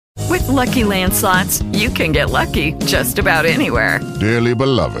Lucky Land Slots, you can get lucky just about anywhere. Dearly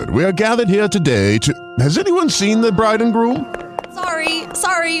beloved, we are gathered here today to... Has anyone seen the bride and groom?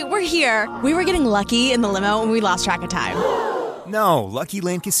 Sorry, we're here. We were getting lucky in the limo and we lost track of time. No, Lucky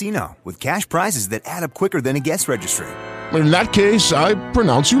Land Casino, with cash prizes that add up quicker than a guest registry. In that case, I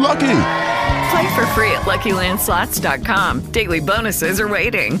pronounce you lucky. Play for free at LuckyLandSlots.com. Daily bonuses are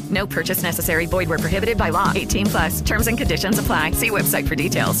waiting. No purchase necessary. Void where prohibited by law. 18+. Terms and conditions apply. See website for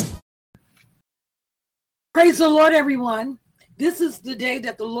details. Praise the Lord, everyone. This is the day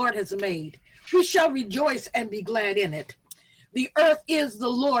that the Lord has made. We shall rejoice and be glad in it. The earth is the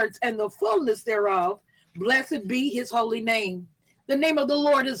Lord's and the fullness thereof. Blessed be his holy name. The name of the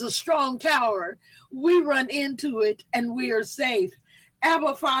Lord is a strong tower. We run into it and we are safe.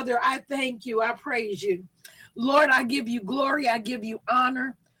 Abba, Father, I thank you. I praise you. Lord, I give you glory. I give you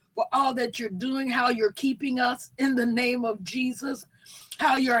honor for all that you're doing, how you're keeping us in the name of Jesus,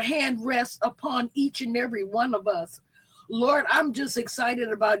 how your hand rests upon each and every one of us. Lord, I'm just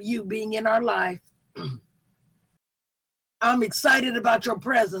excited about you being in our life. I'm excited about your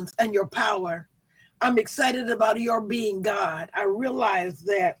presence and your power. I'm excited about your being God. I realize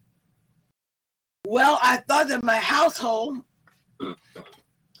that, well, I thought that my household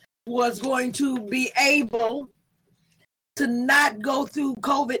was going to be able to not go through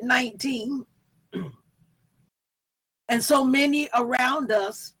COVID-19. And so many around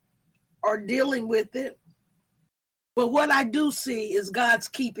us are dealing with it. But what I do see is God's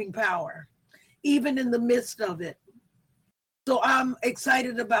keeping power, even in the midst of it. So I'm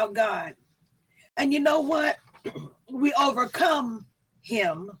excited about God. And you know what? We overcome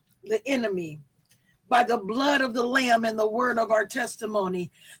him, the enemy, by the blood of the Lamb and the word of our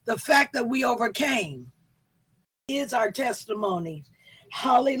testimony. The fact that we overcame is our testimony.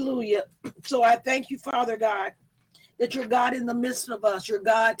 Hallelujah. So I thank you, Father God, that you're God in the midst of us. You're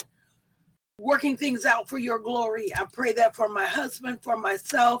God working things out for your glory. I pray that for my husband, for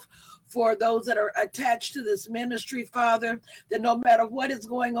myself, for those that are attached to this ministry, Father, that no matter what is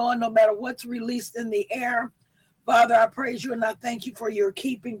going on, no matter what's released in the air, Father, I praise you and I thank you for your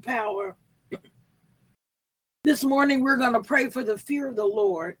keeping power. This morning, we're going to pray for the fear of the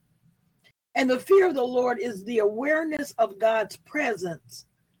Lord. And the fear of the Lord is the awareness of God's presence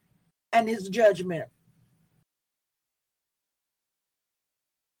and his judgment.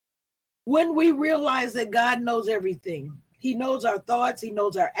 When we realize that God knows everything, he knows our thoughts, he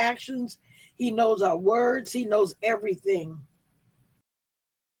knows our actions, he knows our words, he knows everything.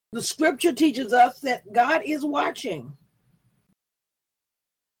 The scripture teaches us that God is watching.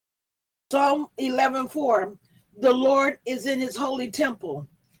 Psalm 11:4, the Lord is in his holy temple.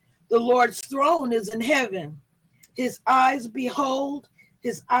 The Lord's throne is in heaven. His eyes behold,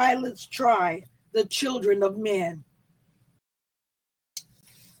 his eyelids try the children of men.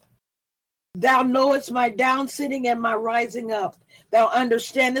 Thou knowest my down sitting and my rising up. Thou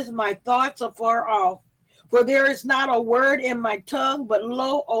understandest my thoughts afar off. For there is not a word in my tongue, but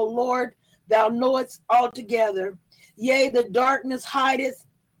lo, O Lord, thou knowest altogether. Yea, the darkness hideth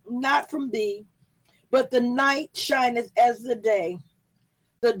not from thee, but the night shineth as the day.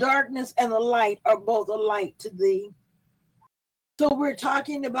 The darkness and the light are both alike to thee. So we're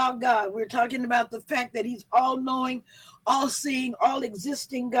talking about God. We're talking about the fact that he's all-knowing, all-seeing,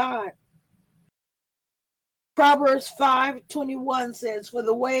 all-existing God. Proverbs 5:21 says, for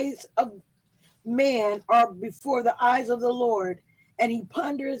the ways of man are before the eyes of the Lord, and he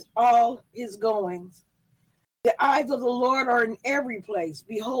ponders all his goings. The eyes of the Lord are in every place,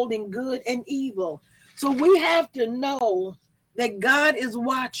 beholding good and evil. So we have to know that God is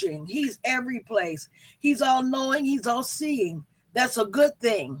watching. He's every place. He's all-knowing. He's all-seeing. That's a good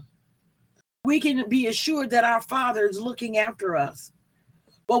thing. We can be assured that our Father is looking after us.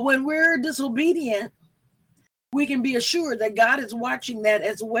 But when we're disobedient, we can be assured that God is watching that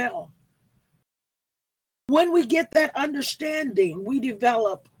as well. When we get that understanding, we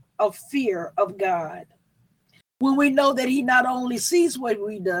develop a fear of God. When we know that he not only sees what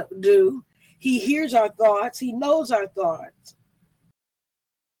we do, he hears our thoughts, he knows our thoughts.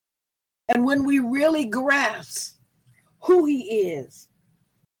 And when we really grasp who he is,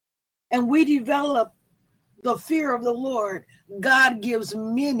 and we develop the fear of the Lord, God gives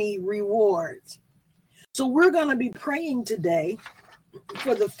many rewards. So we're going to be praying today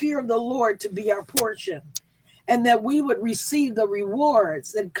for the fear of the Lord to be our portion, and that we would receive the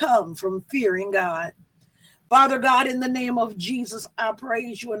rewards that come from fearing God. Father God, in the name of Jesus, I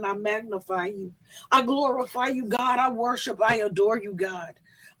praise you and I magnify you. I glorify you, God. I worship, I adore you, God.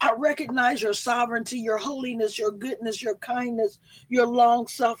 I recognize your sovereignty, your holiness, your goodness, your kindness, your long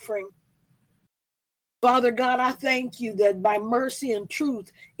suffering. Father God, I thank you that by mercy and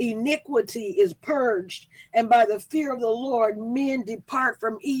truth, iniquity is purged, and by the fear of the Lord, men depart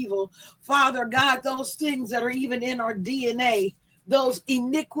from evil. Father God, those things that are even in our DNA, those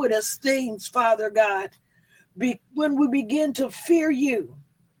iniquitous things, Father God, when we begin to fear you,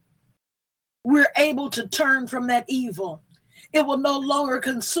 we're able to turn from that evil. It will no longer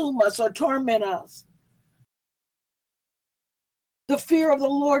consume us or torment us. The fear of the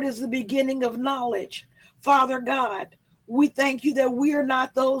Lord is the beginning of knowledge. Father God, we thank you that we are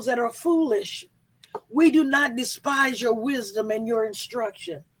not those that are foolish. We do not despise your wisdom and your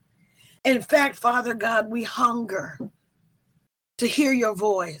instruction. In fact, Father God, we hunger to hear your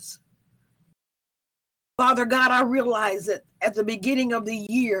voice. Father God, I realize that at the beginning of the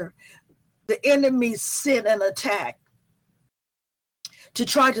year, the enemy sent an attack to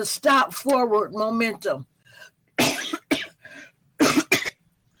try to stop forward momentum.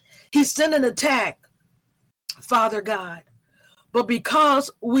 He sent an attack, Father God, but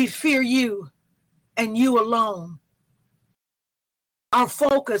because we fear you and you alone, our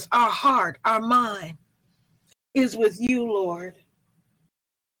focus, our heart, our mind is with you, Lord.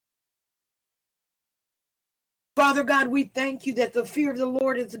 Father God, we thank you that the fear of the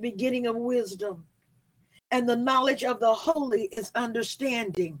Lord is the beginning of wisdom, and the knowledge of the holy is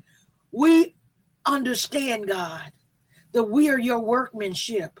understanding. We understand, God, that we are your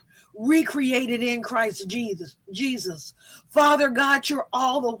workmanship, recreated in Christ Jesus. Father God, you're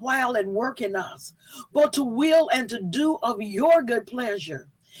all the while at work in us, both to will and to do of your good pleasure.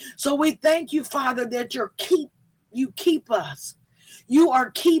 So we thank you, Father, that you keep us. You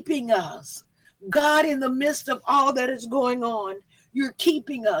are keeping us. God, in the midst of all that is going on, you're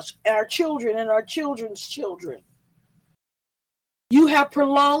keeping us, our children and our children's children. You have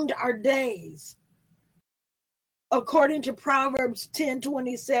prolonged our days. According to Proverbs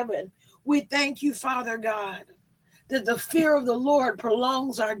 10:27, we thank you, Father God, that the fear of the Lord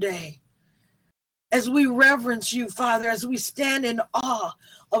prolongs our day. As we reverence you, Father, as we stand in awe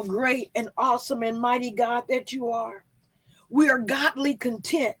of great and awesome and mighty God that you are, we are godly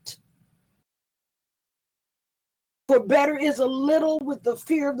content. For better is a little with the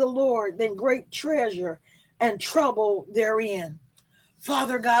fear of the Lord than great treasure and trouble therein.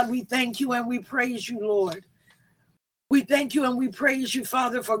 Father God, we thank you and we praise you, Lord. We thank you and we praise you,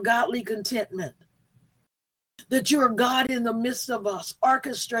 Father, for godly contentment. That you are God in the midst of us,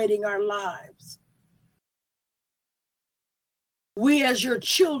 orchestrating our lives. We as your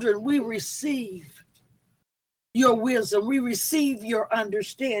children, we receive your wisdom. We receive your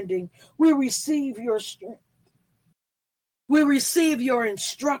understanding. We receive your strength. We receive your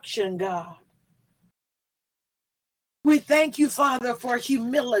instruction, God. We thank you, Father, for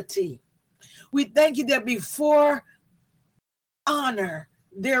humility. We thank you that before honor,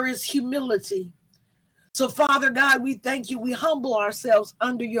 there is humility. So, Father God, we thank you. We humble ourselves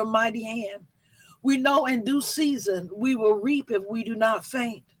under your mighty hand. We know in due season we will reap if we do not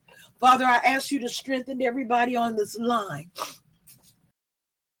faint. Father, I ask you to strengthen everybody on this line,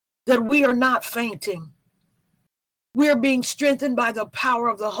 that we are not fainting. We are being strengthened by the power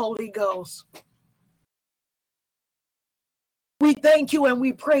of the Holy Ghost. We thank you and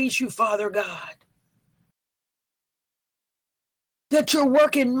we praise you, Father God, that you're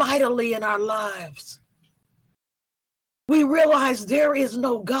working mightily in our lives. We realize there is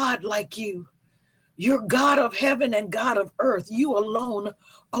no God like you. You're God of heaven and God of earth. You alone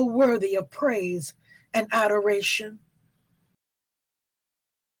are worthy of praise and adoration.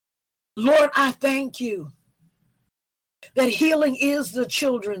 Lord, I thank you that healing is the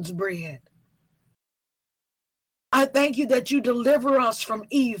children's bread. I thank you that you deliver us from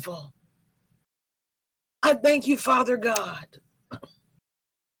evil. I thank you, Father God,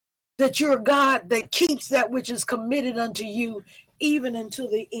 that you're God that keeps that which is committed unto you even until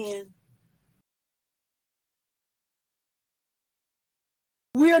the end.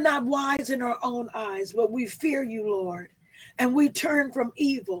 We are not wise in our own eyes, but we fear you, Lord, and we turn from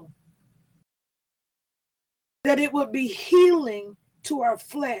evil, that it would be healing to our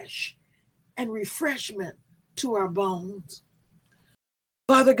flesh and refreshment to our bones.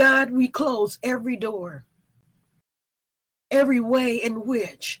 Father God, we close every door, every way in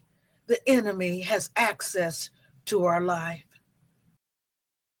which the enemy has access to our life.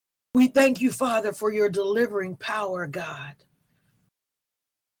 We thank you, Father, for your delivering power, God,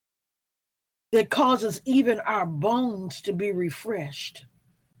 that causes even our bones to be refreshed.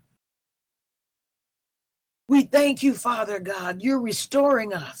 We thank you, Father God, you're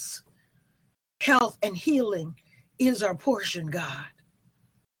restoring us. Health and healing is our portion, God.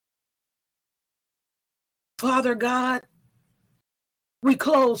 Father God, We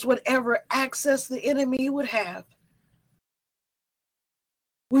close whatever access the enemy would have.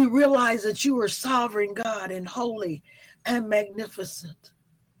 We realize that you are sovereign God and holy and magnificent.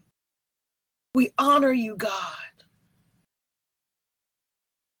 We honor you, God.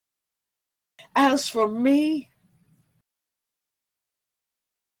 As for me,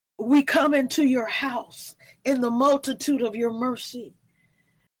 we come into your house in the multitude of your mercy,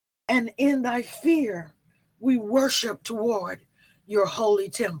 and in thy fear, we worship toward your holy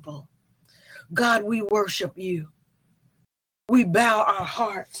temple. God, we worship you. We bow our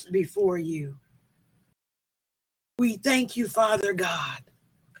hearts before you. We thank you, Father God.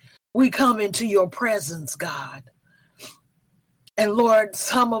 We come into your presence, God. And Lord,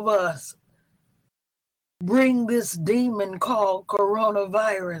 some of us bring this demon called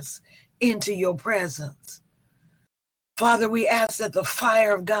coronavirus into your presence. Father, we ask that the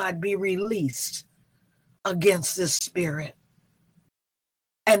fire of God be released against this spirit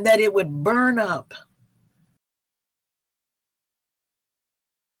and that it would burn up.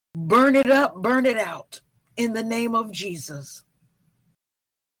 Burn it up, burn it out in the name of Jesus.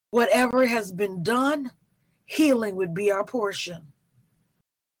 Whatever has been done, healing would be our portion.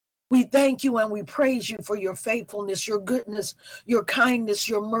 We thank you and we praise you for your faithfulness, your goodness, your kindness,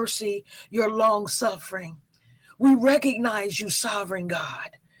 your mercy, your long suffering. We recognize you, sovereign God.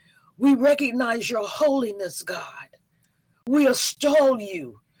 We recognize your holiness, God. We extol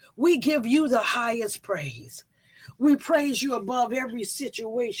you. We give you the highest praise. We praise you above every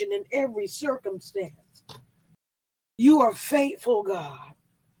situation and every circumstance. You are faithful, God.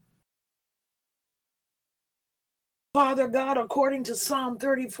 Father God, according to Psalm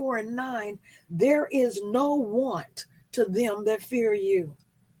 34:9, there is no want to them that fear you.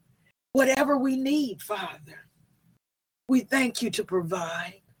 Whatever we need, Father, we thank you to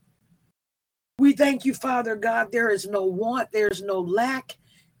provide. We thank you, Father God, there is no want, there is no lack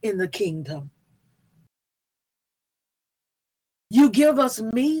in the kingdom. You give us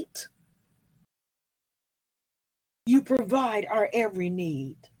meat. You provide our every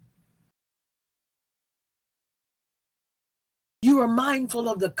need. You are mindful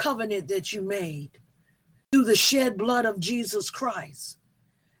of the covenant that you made through the shed blood of Jesus Christ.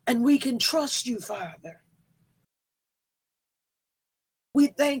 And we can trust you, Father. We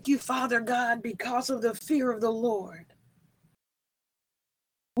thank you, Father God, because of the fear of the Lord.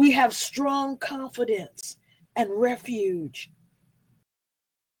 We have strong confidence and refuge.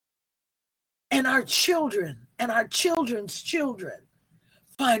 And our children and our children's children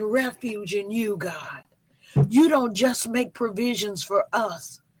find refuge in you, God. You don't just make provisions for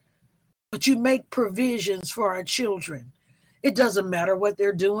us, but you make provisions for our children. It doesn't matter what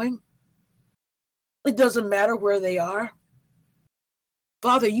they're doing. It doesn't matter where they are.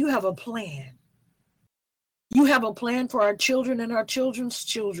 Father, you have a plan. You have a plan for our children and our children's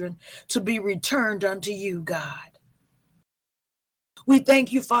children to be returned unto you, God. We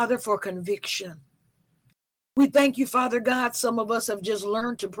thank you, Father, for conviction. We thank you, Father God. Some of us have just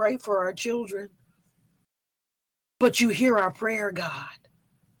learned to pray for our children, but you hear our prayer, God.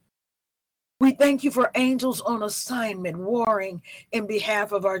 We thank you for angels on assignment, warring in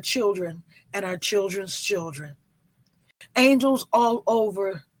behalf of our children and our children's children. Angels all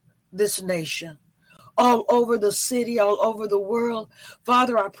over this nation, all over the city, all over the world.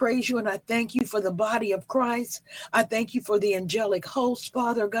 Father, I praise you and I thank you for the body of Christ. I thank you for the angelic host,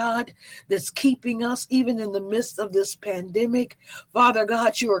 Father God, that's keeping us even in the midst of this pandemic. Father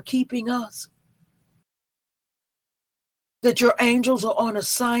God, you are keeping us. That your angels are on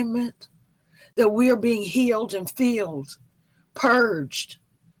assignment, that we are being healed and filled, purged.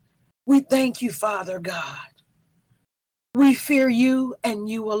 We thank you, Father God. We fear you and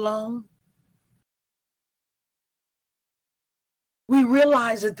you alone. We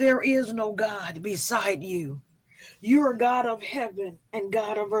realize that there is no God beside you. You are God of heaven and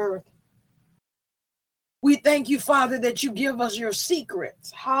God of earth. We thank you, Father, that you give us your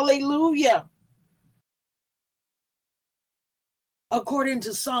secrets. Hallelujah. According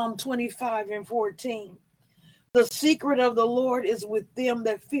to Psalm 25:14, the secret of the Lord is with them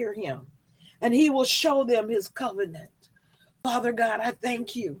that fear him, and he will show them his covenant. Father God, I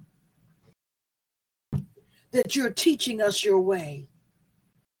thank you that you're teaching us your way.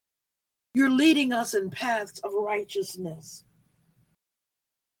 You're leading us in paths of righteousness.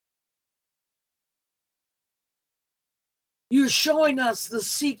 You're showing us the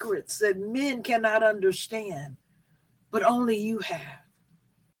secrets that men cannot understand, but only you have.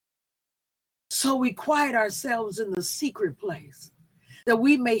 So we quiet ourselves in the secret place, that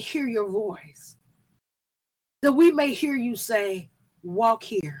we may hear your voice, that we may hear you say, walk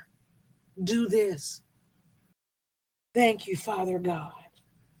here, do this. Thank you, Father God.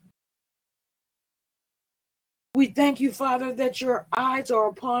 We thank you, Father, that your eyes are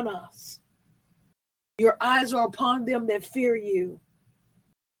upon us. Your eyes are upon them that fear you,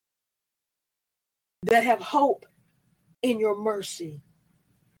 that have hope in your mercy.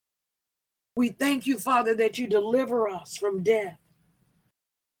 We thank you, Father, that you deliver us from death.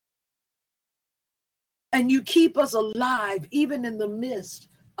 And you keep us alive even in the midst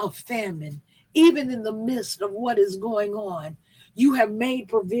of famine, even in the midst of what is going on. You have made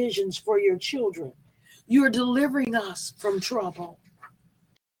provisions for your children. You are delivering us from trouble.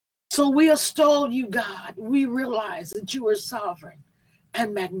 So we extol you, God. We realize that you are sovereign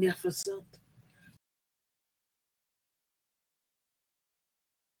and magnificent.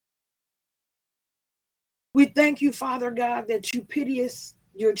 We thank you, Father God, that you pity us,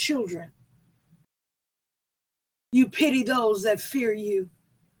 your children. You pity those that fear you.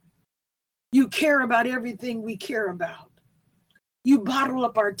 You care about everything we care about. You bottle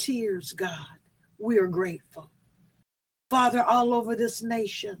up our tears, God. We are grateful. Father, all over this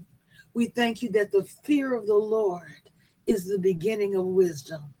nation, we thank you that the fear of the Lord is the beginning of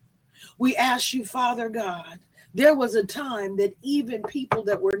wisdom. We ask you, Father God, there was a time that even people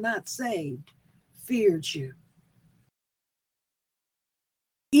that were not saved feared you.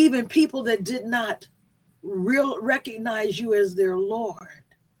 Even people that did not recognize you as their Lord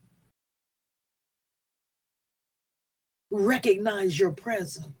recognize your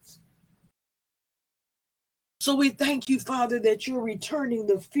presence. So we thank you, Father, that you're returning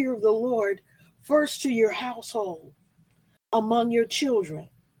the fear of the Lord first to your household, among your children.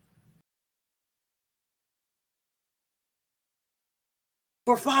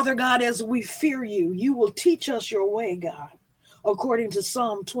 For Father God, as we fear you, you will teach us your way, God, according to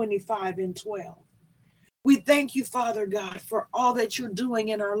Psalm 25:12. We thank you, Father God, for all that you're doing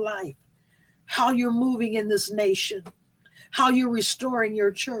in our life, how you're moving in this nation, how you're restoring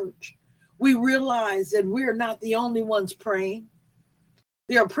your church. We realize that we're not the only ones praying.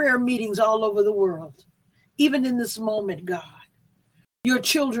 There are prayer meetings all over the world. Even in this moment, God, your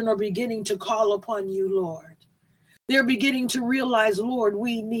children are beginning to call upon you, Lord. They're beginning to realize, Lord,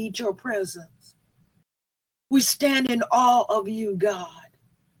 we need your presence. We stand in awe of you, God.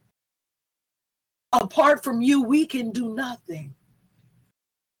 Apart from you, we can do nothing.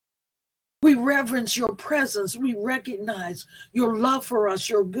 We reverence your presence. We recognize your love for us,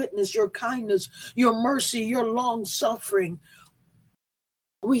 your goodness, your kindness, your mercy, your long suffering.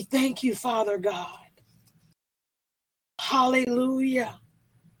 We thank you, Father God. Hallelujah.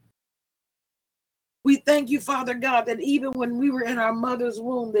 We thank you, Father God, that even when we were in our mother's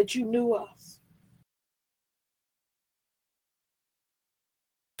womb, that you knew us.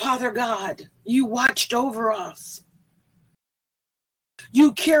 Father God, you watched over us.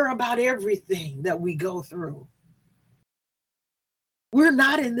 You care about everything that we go through. We're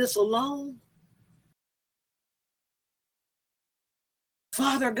not in this alone.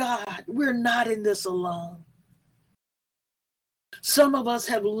 Father God, we're not in this alone. Some of us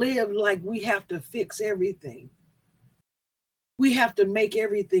have lived like we have to fix everything. We have to make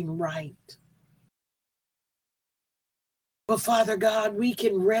everything right. But Father God, we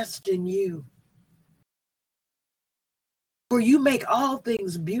can rest in you. For you make all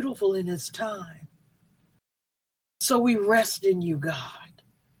things beautiful in its time. So we rest in you, God.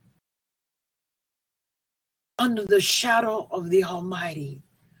 Under the shadow of the Almighty,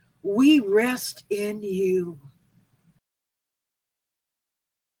 we rest in you.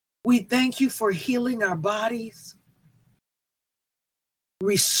 We thank you for healing our bodies,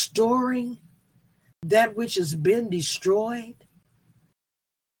 restoring that which has been destroyed,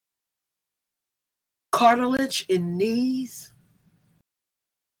 cartilage in knees,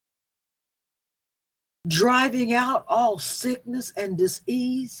 driving out all sickness and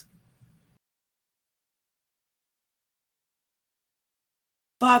disease.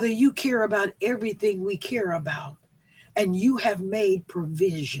 Father, you care about everything we care about, and you have made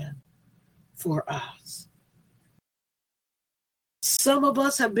provision for us. Some of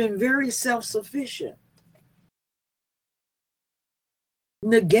us have been very self-sufficient,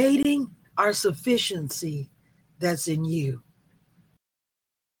 negating our sufficiency that's in you.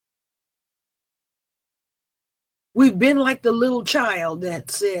 We've been like the little child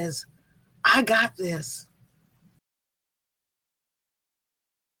that says, I got this.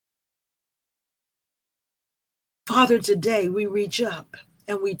 Father, today we reach up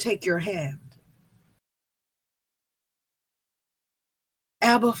and we take your hand.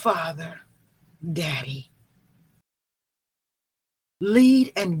 Abba, Father, Daddy,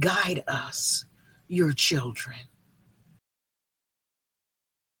 lead and guide us, your children.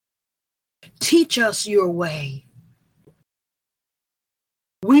 Teach us your way.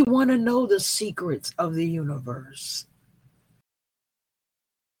 We want to know the secrets of the universe.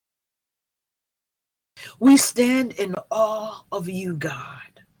 We stand in awe of you,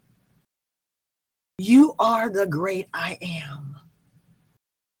 God. You are the great I am.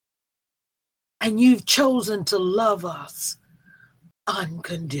 And you've chosen to love us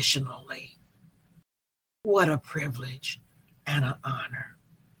unconditionally. What a privilege and an honor.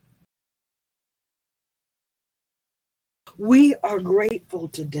 We are grateful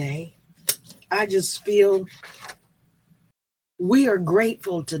today. I just feel we are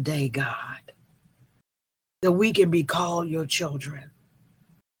grateful today, God, that we can be called your children.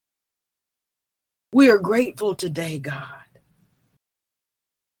 We are grateful today, God,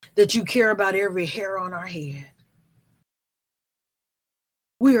 that you care about every hair on our head.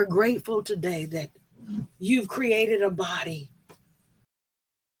 We are grateful today that you've created a body,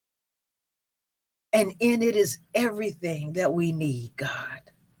 and in it is everything that we need, God.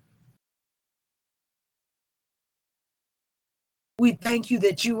 We thank you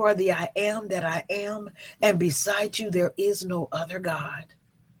that you are the I am that I am, and beside you there is no other God.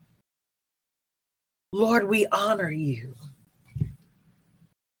 Lord, we honor you.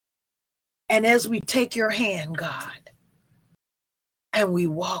 And as we take your hand, God, and we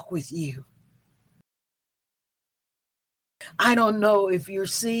walk with you, I don't know if you're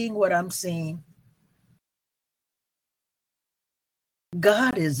seeing what I'm seeing.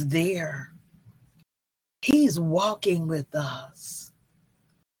 God is there. He's walking with us.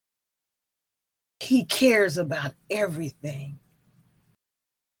 He cares about everything.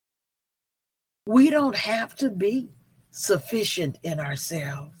 We don't have to be sufficient in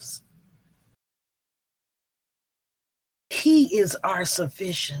ourselves. He is our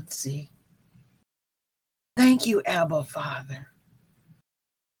sufficiency. Thank you, Abba Father,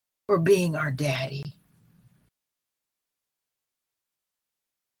 for being our daddy.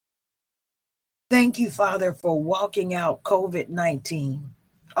 Thank you, Father, for walking out COVID-19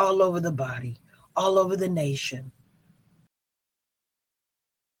 all over the body, all over the nation.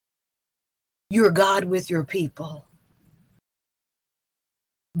 You're God with your people.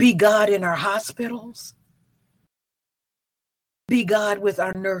 Be God in our hospitals. Be God with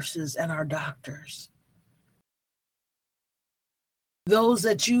our nurses and our doctors. Those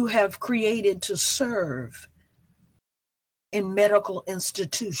that you have created to serve in medical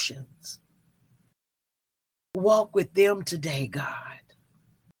institutions. Walk with them today, God.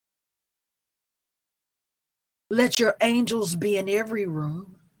 Let your angels be in every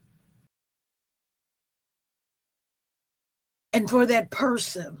room. And for that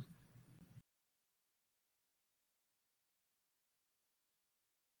person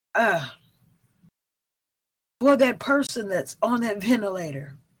that's on that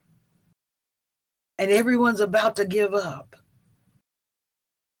ventilator and everyone's about to give up,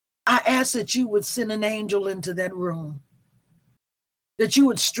 I ask that you would send an angel into that room, that you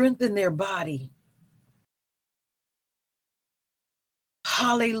would strengthen their body.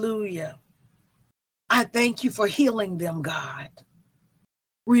 Hallelujah. I thank you for healing them, God,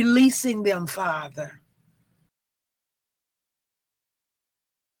 releasing them, Father,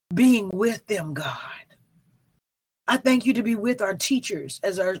 being with them, God. I thank you to be with our teachers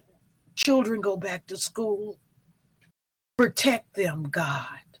as our children go back to school. Protect them, God.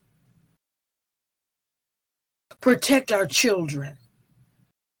 Protect our children.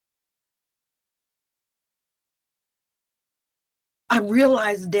 I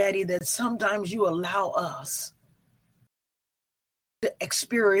realize, Daddy, that sometimes you allow us to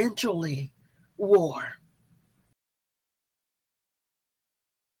experientially war.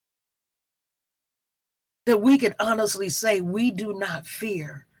 That we can honestly say we do not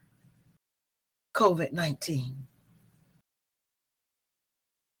fear COVID-19.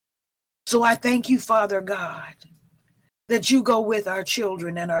 So I thank you, Father God, that you go with our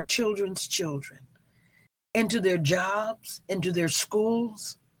children and our children's children into their jobs, into their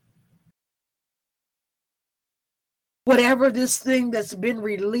schools. Whatever this thing that's been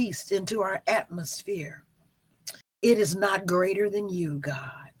released into our atmosphere, it is not greater than you,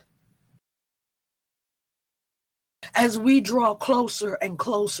 God. As we draw closer and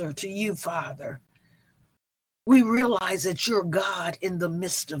closer to you, Father, we realize that you're God in the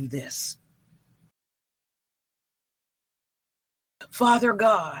midst of this. Father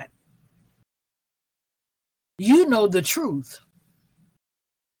God, you know the truth.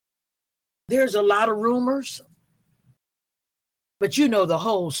 There's a lot of rumors, but you know the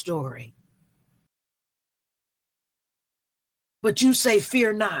whole story. But you say,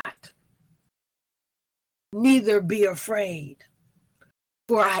 fear not, neither be afraid,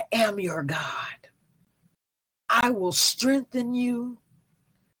 for I am your God. I will strengthen you.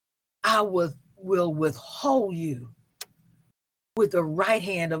 I will withhold you with the right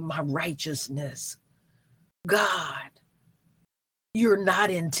hand of my righteousness. God, you're not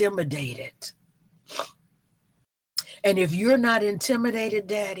intimidated. And if you're not intimidated,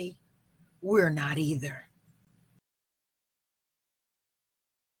 Daddy, we're not either.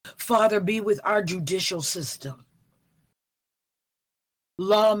 Father, be with our judicial system,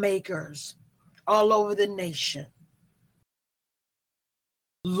 lawmakers all over the nation,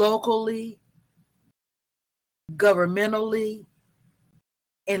 locally, governmentally,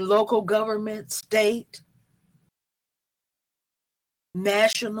 in local government, state,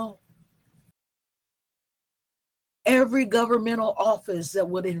 national, every governmental office that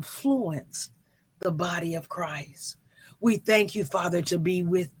would influence the body of Christ. We thank you, Father, to be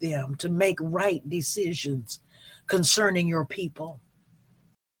with them, to make right decisions concerning your people.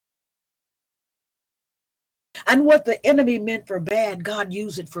 And what the enemy meant for bad, God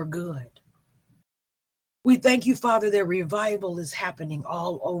used it for good. We thank you, Father, that revival is happening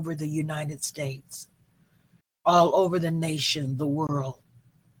all over the United States, all over the nation, the world.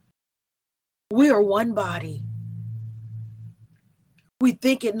 We are one body. We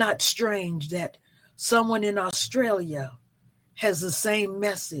think it not strange that someone in Australia has the same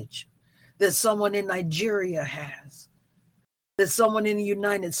message that someone in Nigeria has, that someone in the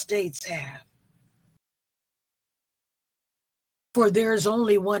United States have. For there is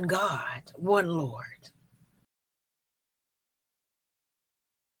only one God, one Lord.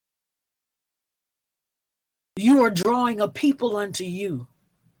 You are drawing a people unto you,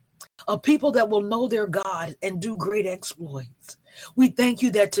 a people that will know their God and do great exploits. We thank you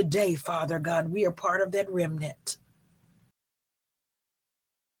that today, Father God, we are part of that remnant.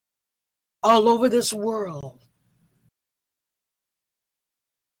 All over this world,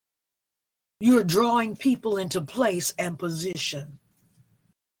 you're drawing people into place and position.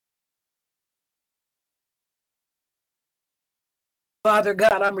 Father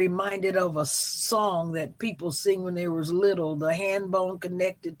God, I'm reminded of a song that people sing when they was little, the hand bone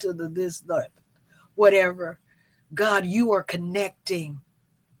connected to the this, the whatever. God, you are connecting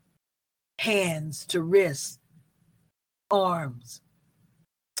hands to wrists, arms,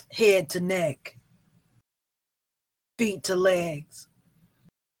 head to neck, feet to legs,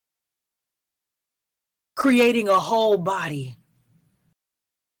 creating a whole body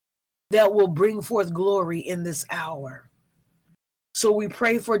that will bring forth glory in this hour. So we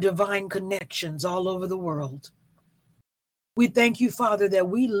pray for divine connections all over the world. We thank you, Father, that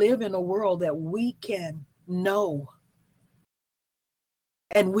we live in a world that we can know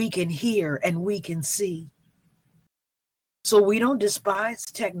and we can hear and we can see. So we don't despise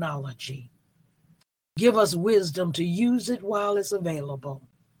technology. Give us wisdom to use it while it's available.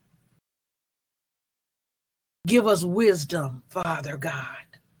 Give us wisdom, Father God,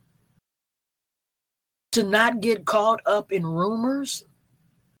 to not get caught up in rumors,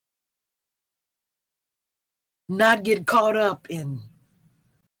 not get caught up in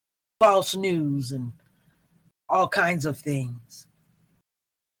false news and all kinds of things.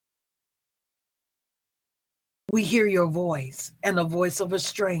 We hear your voice, and the voice of a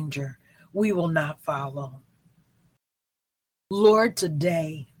stranger we will not follow. Lord,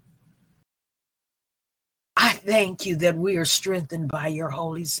 today, I thank you that we are strengthened by your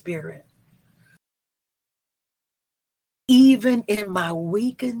Holy Spirit. Even in my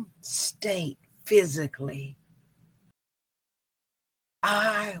weakened state physically,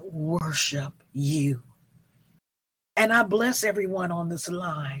 I worship you. And I bless everyone on this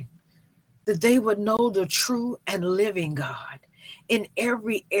line that they would know the true and living God in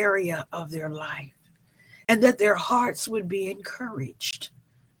every area of their life, and that their hearts would be encouraged.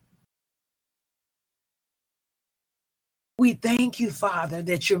 We thank you, Father,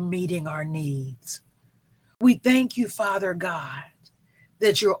 that you're meeting our needs. We thank you, Father God,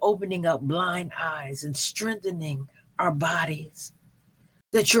 that you're opening up blind eyes and strengthening our bodies,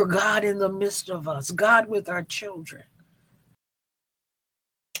 that you're God in the midst of us, God with our children,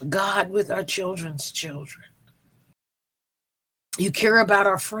 God with our children's children. You care about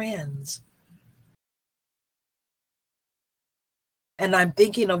our friends. And I'm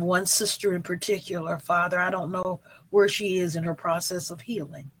thinking of one sister in particular, Father. I don't know where she is in her process of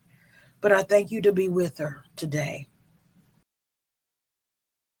healing, but I thank you to be with her today.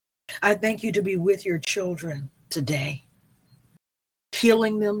 I thank you to be with your children today,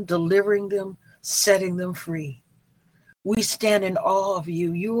 healing them, delivering them, setting them free. We stand in awe of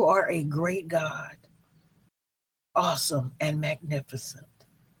you. You are a great God, awesome and magnificent.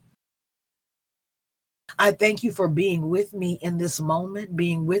 I thank you for being with me in this moment,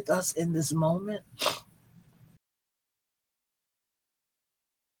 being with us in this moment.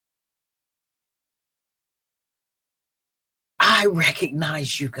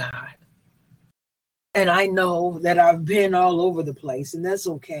 recognize you, God. And I know that I've been all over the place, and that's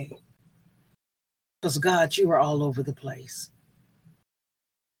okay. Because, God, you are all over the place.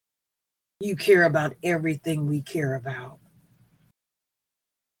 You care about everything we care about.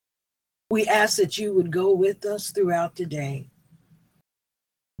 We ask that you would go with us throughout the day.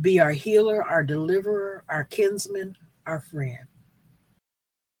 Be our healer, our deliverer, our kinsman, our friend.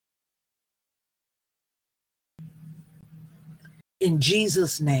 In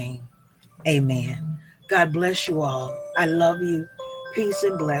Jesus' name, amen. God bless you all. I love you. Peace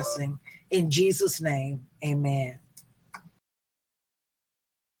and blessing. In Jesus' name, amen.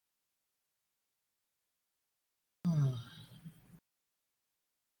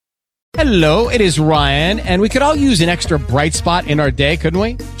 Hello, it is Ryan, and we could all use an extra bright spot in our day, couldn't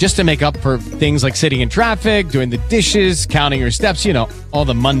we? Just to make up for things like sitting in traffic, doing the dishes, counting your steps, you know, all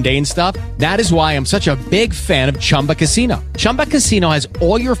the mundane stuff. That is why I'm such a big fan of Chumba Casino. Chumba Casino has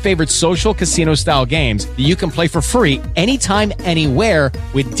all your favorite social casino-style games that you can play for free anytime, anywhere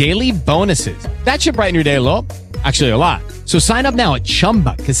with daily bonuses. That should brighten your day a little. Actually, a lot. So sign up now at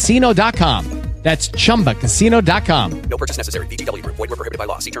ChumbaCasino.com. That's ChumbaCasino.com. No purchase necessary. VGW Group. Void where prohibited by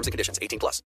law. See terms and conditions. 18+.